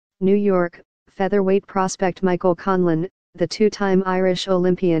New York, featherweight prospect Michael Conlan, the two-time Irish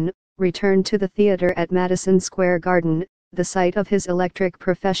Olympian, returned to the theater at Madison Square Garden, the site of his electric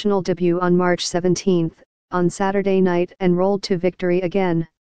professional debut on March 17, on Saturday night and rolled to victory again.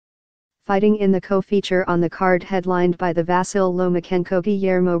 Fighting in the co-feature on the card headlined by the Vasyl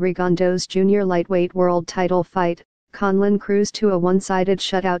Lomachenko-Guillermo Rigondeaux Jr. lightweight world title fight, Conlan cruised to a one-sided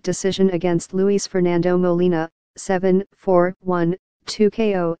shutout decision against Luis Fernando Molina, 7-4-1, 2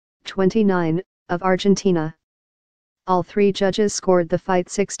 KO, 29, of Argentina. All three judges scored the fight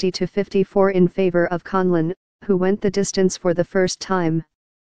 60-54 in favor of Conlan, who went the distance for the first time.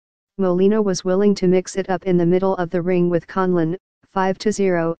 Molina was willing to mix it up in the middle of the ring with Conlan,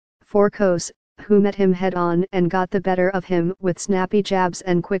 5-0, 4 KOs, who met him head-on and got the better of him with snappy jabs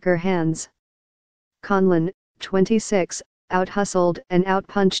and quicker hands. Conlan, 26, out-hustled and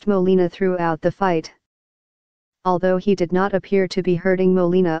out-punched Molina throughout the fight. Although he did not appear to be hurting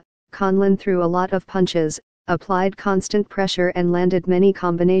Molina, Conlan threw a lot of punches, applied constant pressure and landed many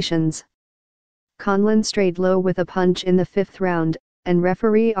combinations. Conlan strayed low with a punch in the fifth round, and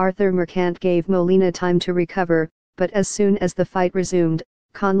referee Arthur Mercant gave Molina time to recover, but as soon as the fight resumed,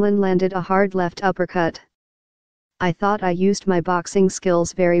 Conlan landed a hard left uppercut. "I thought I used my boxing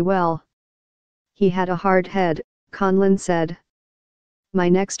skills very well. He had a hard head," Conlan said. "My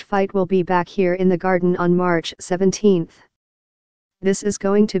next fight will be back here in the Garden on March 17. This is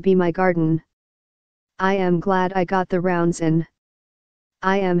going to be my Garden. I am glad I got the rounds in.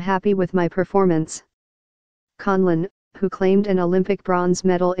 I am happy with my performance." Conlan, who claimed an Olympic bronze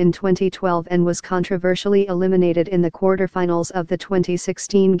medal in 2012 and was controversially eliminated in the quarterfinals of the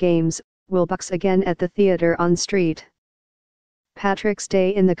 2016 Games, will box again at the theater on St. Patrick's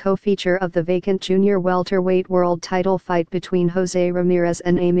Day in the co-feature of the vacant junior welterweight world title fight between Jose Ramirez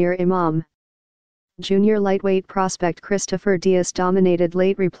and Amir Imam. Junior lightweight prospect Christopher Diaz dominated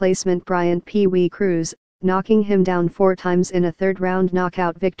late replacement Bryant Pee Wee Cruz, knocking him down 4 times in a third-round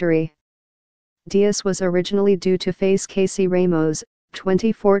knockout victory. Diaz was originally due to face Casey Ramos,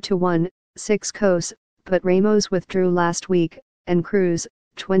 24-1, 6 KOs, but Ramos withdrew last week, and Cruz,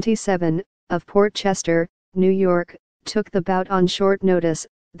 27, of Port Chester, New York, took the bout on short notice,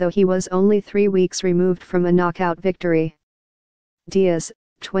 though he was only 3 weeks removed from a knockout victory. Diaz,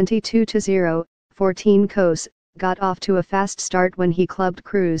 22-0, 14 KOs, got off to a fast start when he clubbed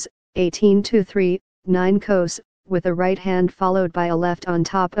Cruz, 18-3, 9 KOs, with a right hand followed by a left on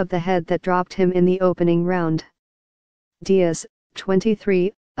top of the head that dropped him in the opening round. Diaz,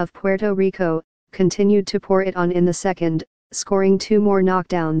 23, of Puerto Rico, continued to pour it on in the second, scoring 2 more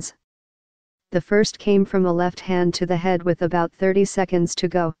knockdowns. The first came from a left hand to the head with about 30 seconds to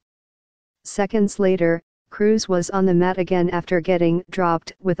go. Seconds later, Cruz was on the mat again after getting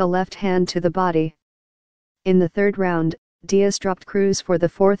dropped with a left hand to the body. In the third round, Diaz dropped Cruz for the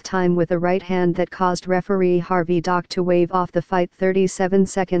 4th time with a right hand that caused referee Harvey Dock to wave off the fight 37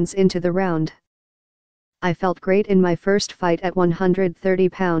 seconds into the round. "I felt great in my first fight at 130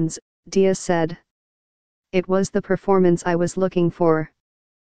 pounds, Diaz said. "It was the performance I was looking for.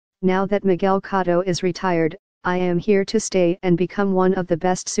 Now that Miguel Cotto is retired, I am here to stay and become one of the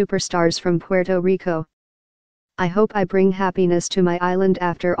best superstars from Puerto Rico. I hope I bring happiness to my island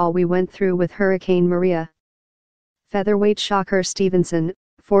after all we went through with Hurricane Maria." Featherweight Shocker Stevenson,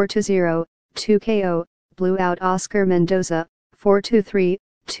 4-0, 2 KO, blew out Oscar Mendoza, 4-3,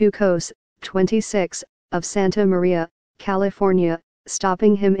 2 KOs, 26, of Santa Maria, California,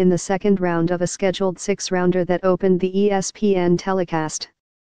 stopping him in the second round of a scheduled 6-rounder that opened the ESPN telecast.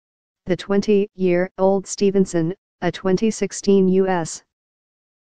 The 20-year-old Stevenson, a 2016 U.S.